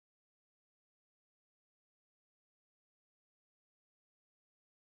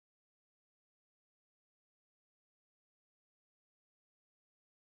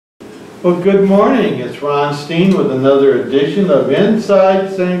Well, good morning. It's Ron Steen with another edition of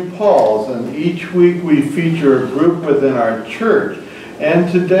Inside St. Paul's, and each week we feature a group within our church.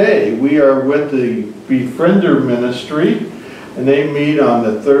 And today we are with the BeFriender ministry, and they meet on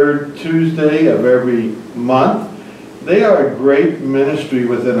the third Tuesday of every month. They are a great ministry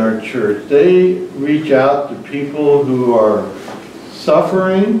within our church. They reach out to people who are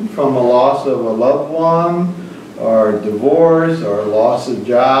suffering from a loss of a loved one, or divorce, or loss of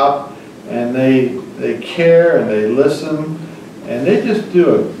job. And they care and they listen, and they just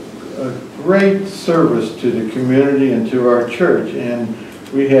do a great service to the community and to our church. And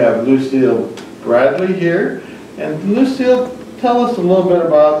we have Lucille Bradley here. And Lucille, tell us a little bit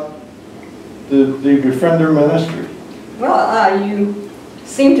about the BeFriender ministry. Well, you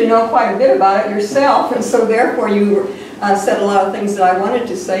seem to know quite a bit about it yourself, and so therefore you said a lot of things that I wanted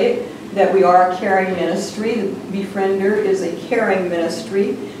to say, that we are a caring ministry. The BeFriender is a caring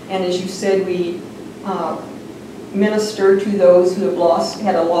ministry. And as you said, we minister to those who have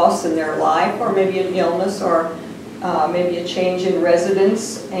had a loss in their life, or maybe an illness, or maybe a change in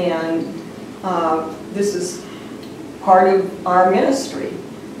residence. And this is part of our ministry.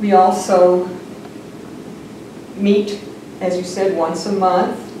 We also meet, as you said, once a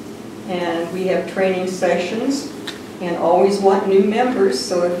month, and we have training sessions, and always want new members.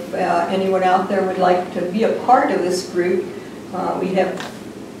 So if anyone out there would like to be a part of this group, we have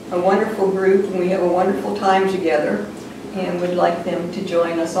a wonderful group, and we have a wonderful time together, and would like them to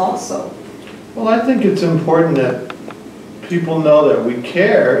join us also. Well, I think it's important that people know that we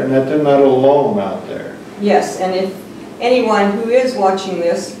care and that they're not alone out there. Yes, and if anyone who is watching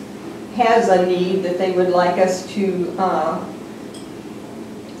this has a need that they would like us to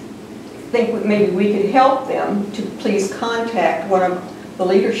think maybe we could help them, to please contact one of the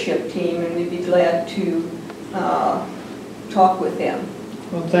leadership team, and we'd be glad to talk with them.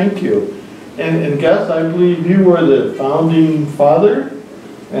 Well, thank you. And Gus, I believe you were the founding father,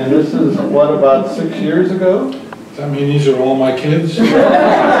 and this is, what, about 6 years ago? Does that mean these are all my kids? Good.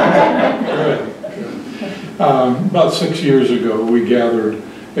 About 6 years ago, we gathered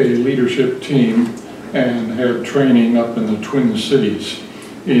a leadership team and had training up in the Twin Cities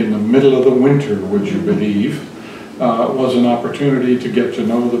in the middle of the winter, would you believe. It was an opportunity to get to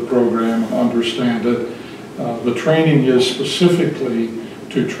know the program and understand it. The training is specifically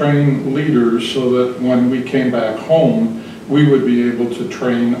to train leaders so that when we came back home, we would be able to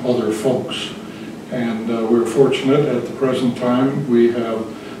train other folks. And we're fortunate at the present time. We have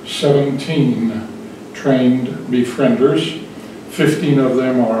 17 trained BeFrienders. 15 of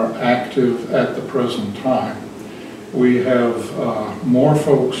them are active at the present time. We have more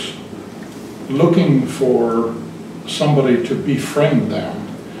folks looking for somebody to befriend them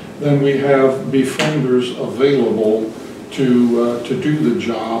than we have BeFrienders available to do the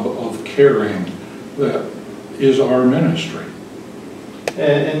job of caring that is our ministry.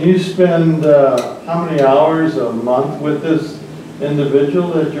 And you spend how many hours a month with this individual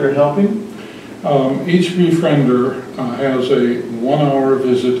that you're helping? Each BeFriender has a 1-hour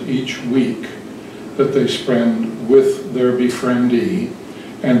visit each week that they spend with their befriendee,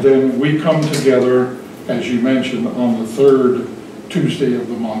 and then we come together, as you mentioned, on the third Tuesday of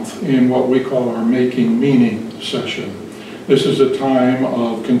the month in what we call our Making Meaning session. This is a time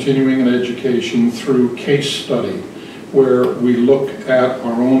of continuing an education through case study, where we look at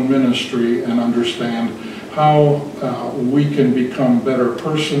our own ministry and understand how we can become better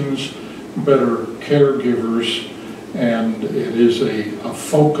persons, better caregivers, and it is a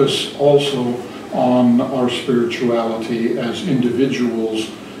focus also on our spirituality as individuals,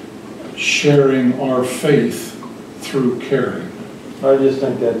 sharing our faith through caring. I just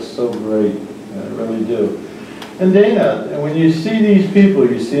think that's so great. I really do. And Dana, when you see these people,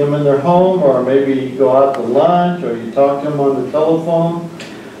 you see them in their home, or maybe you go out to lunch, or you talk to them on the telephone?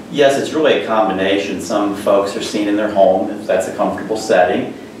 Yes, it's really a combination. Some folks are seen in their home, if that's a comfortable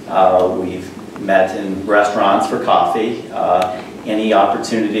setting. We've met in restaurants for coffee. Any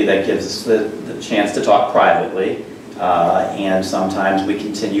opportunity that gives us the chance to talk privately. And sometimes we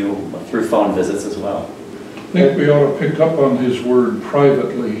continue through phone visits as well. I think we ought to pick up on his word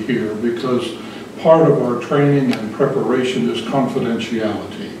privately here, because part of our training and preparation is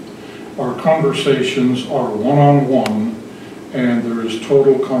confidentiality. Our conversations are one-on-one, and there is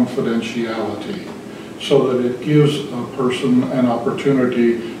total confidentiality, so that it gives a person an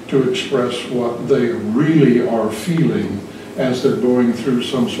opportunity to express what they really are feeling as they're going through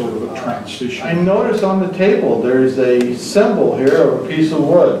some sort of a transition. I notice on the table there's a symbol here of a piece of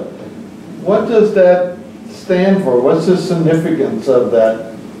wood. What does that stand for? What's the significance of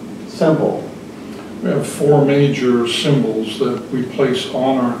that symbol? We have 4 major symbols that we place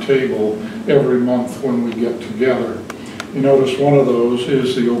on our table every month when we get together. You notice one of those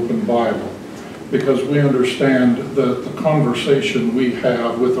is the open Bible, because we understand that the conversation we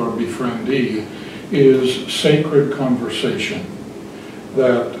have with our befriendee is sacred conversation,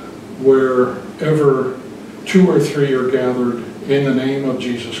 that wherever 2 or 3 are gathered in the name of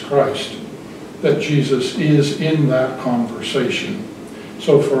Jesus Christ, that Jesus is in that conversation.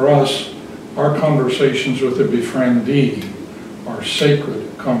 So for us, our conversations with the befriendee are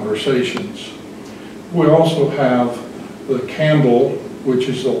sacred conversations. We also have the candle, which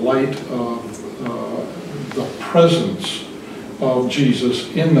is the light of the presence of Jesus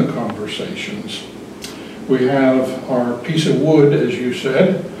in the conversations. We have our piece of wood, as you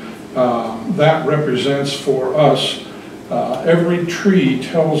said. That represents for us, every tree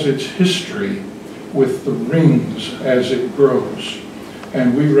tells its history with the rings as it grows.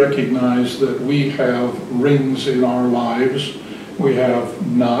 And we recognize that we have rings in our lives. We have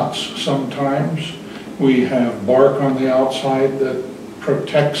knots sometimes. We have bark on the outside that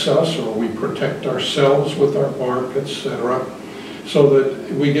protects us, or we protect ourselves with our bark, etc. So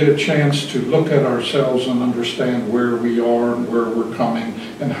that we get a chance to look at ourselves and understand where we are and where we're coming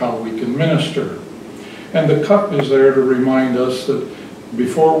and how we can minister. And the cup is there to remind us that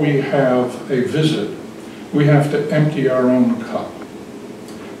before we have a visit, we have to empty our own cup,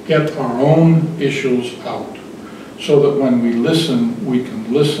 get our own issues out, so that when we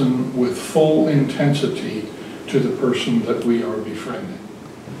can listen with full intensity to the person that we are befriending.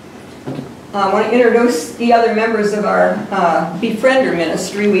 I want to introduce the other members of our Befriender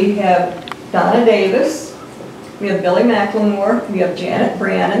ministry. We have Donna Davis, we have Billy McLemore, we have Janet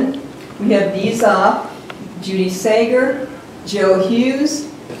Brannon, we have Dee Zopp, Judy Sager, Joe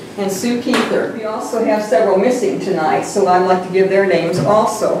Hughes, and Sue Keither. We also have several missing tonight, so I'd like to give their names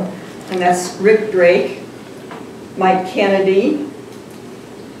also. And that's Rick Drake, Mike Kennedy,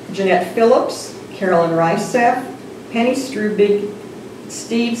 Jeanette Phillips, Carolyn Ricef, Penny Strubig,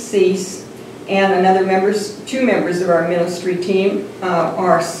 Steve Cease, and two members of our ministry team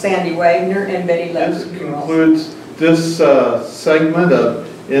are Sandy Wagner and Betty Levin. This concludes this segment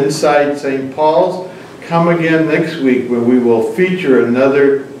of Inside St. Paul's. Come again next week when we will feature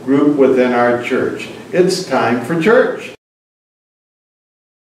another group within our church. It's time for church.